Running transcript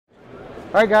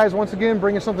All right, guys, once again,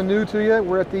 bringing something new to you.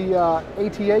 We're at the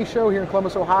ATA show here in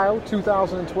Columbus, Ohio,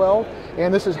 2012,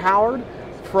 and this is Howard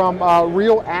from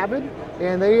Real Avid,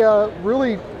 and they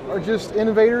really are just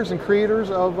innovators and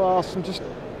creators of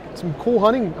some cool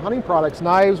hunting products,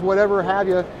 knives, whatever have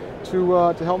you,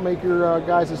 to help make your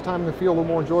guys' time in the field a little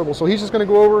more enjoyable. So he's just going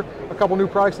to go over a couple new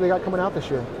products that they got coming out this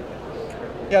year.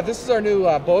 Yeah, this is our new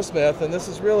bowsmith, and this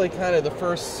is really kind of the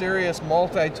first serious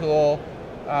multi-tool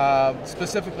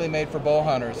specifically made for bow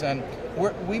hunters. And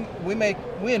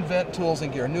we invent tools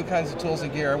and gear, new kinds of tools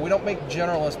and gear. We don't make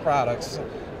generalist products.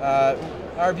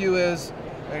 Our view is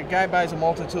a guy buys a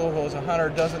multi-tool who's a hunter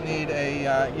doesn't need a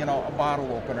a bottle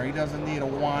opener. He doesn't need a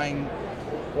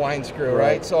wine screw,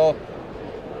 right? So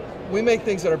we make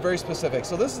things that are very specific.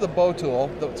 So this is the bow tool.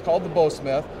 It's called the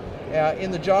bowsmith.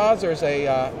 In the jaws, there's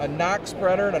a knock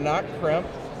spreader and a knock crimp.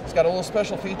 It's got a little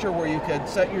special feature where you could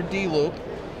set your D loop.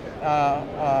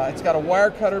 It's got a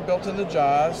wire cutter built in the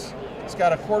jaws. It's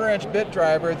got a 1/4 inch bit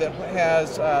driver that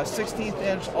has 1/16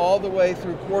 inch all the way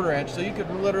through 1/4 inch, so you could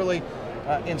literally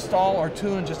install or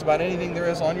tune just about anything there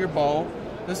is on your bow.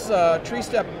 This is a tree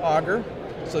step auger,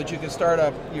 so that you can start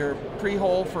your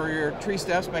pre-hole for your tree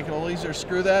steps, make it a little easier to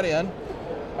screw that in.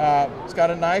 It's got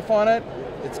a knife on it.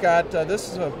 It's got this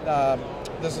is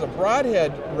a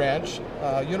broadhead wrench,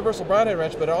 universal broadhead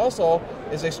wrench, but it also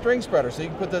is a string spreader, so you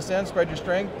can put this in, spread your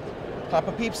string, pop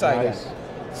a peep sight in.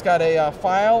 It's got a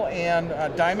file and a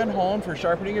diamond hone for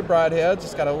sharpening your broadheads.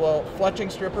 It's got a little fletching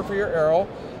stripper for your arrow.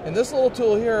 And this little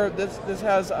tool here, this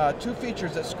has two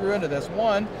features that screw into this.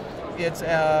 One, it's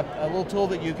a little tool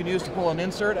that you can use to pull an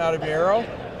insert out of your arrow,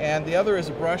 and the other is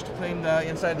a brush to clean the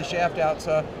inside of the shaft out,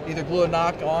 so either glue a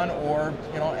knock on or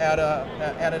add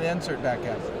an insert back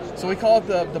in. So we call it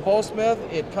the bowsmith.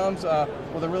 It comes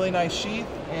with a really nice sheath,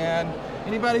 and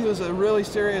anybody who's a really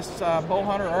serious bow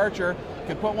hunter or archer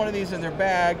can put one of these in their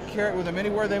bag, carry it with them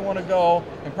anywhere they want to go,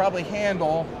 and probably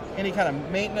handle any kind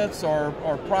of maintenance or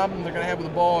problem they're going to have with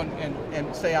the bow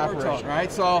and stay operational,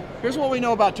 right? So here's what we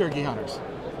know about turkey hunters.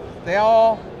 They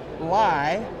all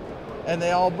lie and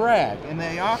they all brag, and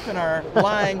they often are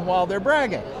lying while they're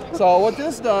bragging. So what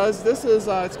this does, this is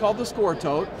it's called the score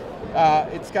tote.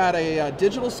 It's got a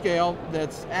digital scale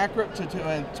that's accurate to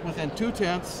within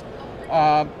 2/10.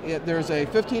 There's a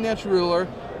 15-inch ruler.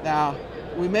 Now,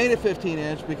 we made it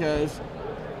 15-inch because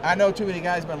I know too many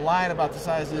guys have been lying about the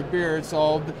size of their beard,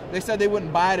 so they said they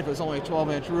wouldn't buy it if it was only a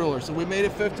 12-inch ruler. So we made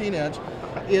it 15-inch.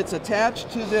 It's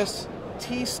attached to this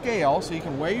T scale, so you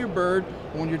can weigh your bird.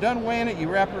 When you're done weighing it, you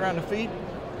wrap it around the feet,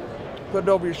 put it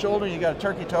over your shoulder, and you got a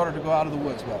turkey toter to go out of the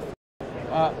woods with.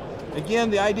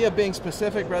 Again, the idea of being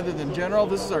specific rather than general,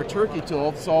 this is our turkey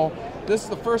tool. So this is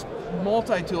the first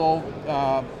multi-tool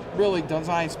really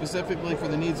designed specifically for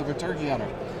the needs of a turkey hunter.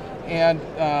 And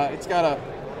it's got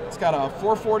a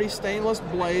 440 stainless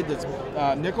blade that's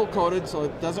nickel coated, so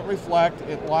it doesn't reflect.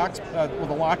 It locks with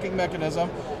a locking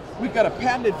mechanism. We've got a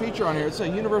patented feature on here. It's a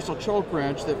universal choke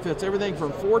wrench that fits everything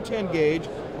from 410 gauge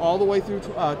all the way through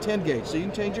 10 gauge. So you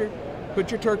can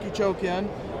put your turkey choke in.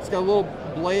 It's got a little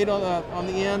blade on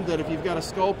the end that if you've got a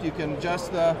scope, you can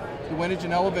adjust the windage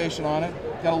and elevation on it.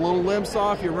 Got a little limb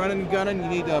saw if you're running and gunning. You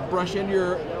need to brush into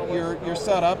your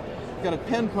setup. Got a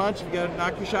pin punch if you got to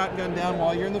knock your shotgun down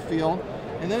while you're in the field.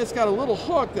 And then it's got a little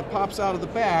hook that pops out of the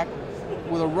back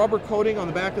with a rubber coating on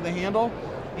the back of the handle.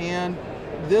 And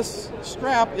this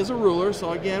strap is a ruler,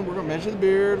 so again, we're going to measure the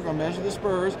beard, we're going to measure the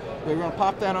spurs, we're going to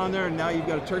pop that on there, and now you've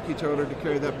got a turkey toter to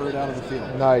carry that bird out of the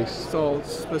field. Nice. So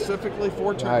specifically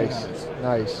for turkey hunters.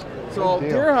 Nice. So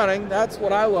deer hunting, that's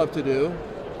what I love to do.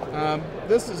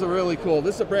 This is really cool.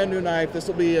 This is a brand new knife. This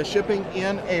will be shipping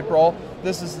in April.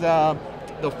 This is the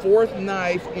fourth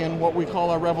knife in what we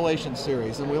call our Revelation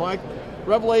series, and we like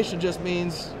Revelation just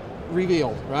means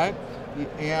revealed, right?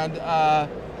 And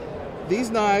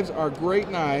these knives are great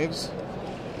knives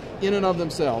in and of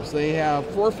themselves. They have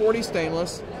 440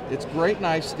 stainless. It's great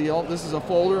knife steel. This is a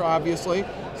folder, obviously.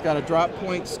 It's got a drop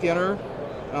point skinner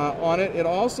on it. It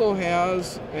also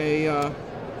has a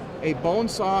bone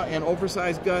saw and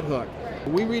oversized gut hook.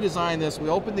 We redesigned this. We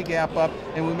opened the gap up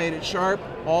and we made it sharp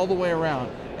all the way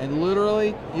around. And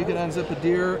literally, you can unzip a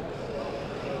deer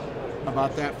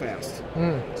about that fast.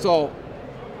 So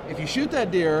if you shoot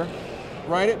that deer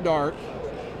right at dark,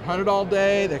 hunted all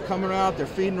day, they're coming out, they're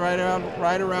feeding right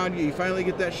around you, you finally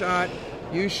get that shot,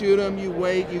 you shoot them, you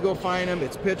wait, you go find them,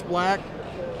 it's pitch black.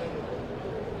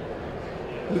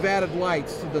 We've added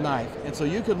lights to the knife, and so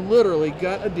you could literally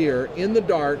gut a deer in the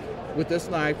dark with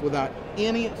this knife without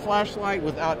any flashlight,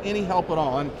 without any help at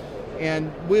all.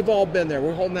 And we've all been there.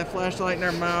 We're holding that flashlight in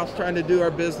our mouth, trying to do our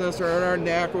business, or in our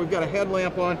neck, or we've got a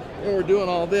headlamp on, and we're doing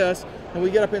all this. And we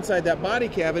get up inside that body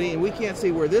cavity, and we can't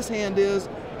see where this hand is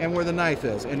and where the knife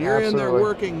is. And you're in there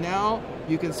working now,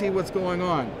 you can see what's going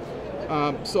on.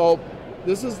 So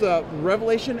this is the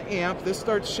Revelation amp. This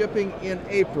starts shipping in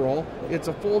April. It's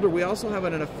a folder. We also have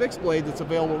it in a fixed blade that's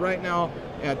available right now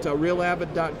at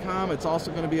realavid.com. It's also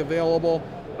going to be available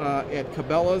at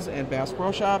Cabela's and Bass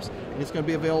Pro Shops, and it's going to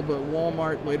be available at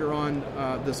Walmart later on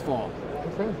this fall.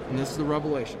 Okay. And this is the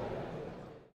Revelation.